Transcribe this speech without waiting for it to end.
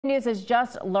News has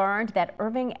just learned that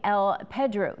Irving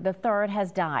Peddrew III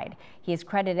has died. He is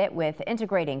credited with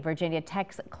integrating Virginia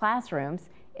Tech's classrooms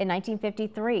in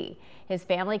 1953. His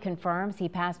family confirms he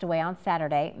passed away on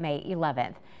Saturday, May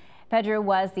 11th. Peddrew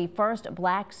was the first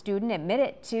black student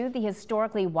admitted to the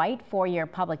historically white four-year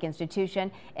public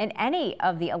institution in any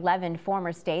of the 11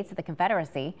 former states of the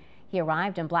Confederacy. He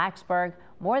arrived in Blacksburg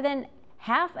more than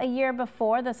half a year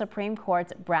before the Supreme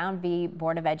Court's Brown v.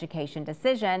 Board of Education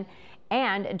decision,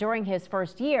 and during his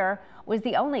first year was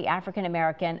the only African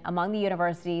American among the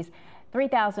university's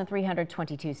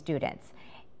 3,322 students.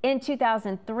 In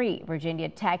 2003, Virginia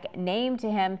Tech named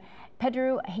him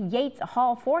Peddrew Yates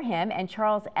Hall for him and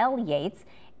Charles L. Yates.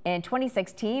 In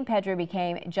 2016, Peddrew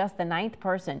became just the 9th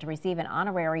person to receive an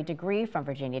honorary degree from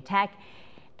Virginia Tech.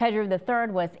 Peddrew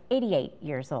III was 88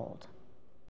 years old.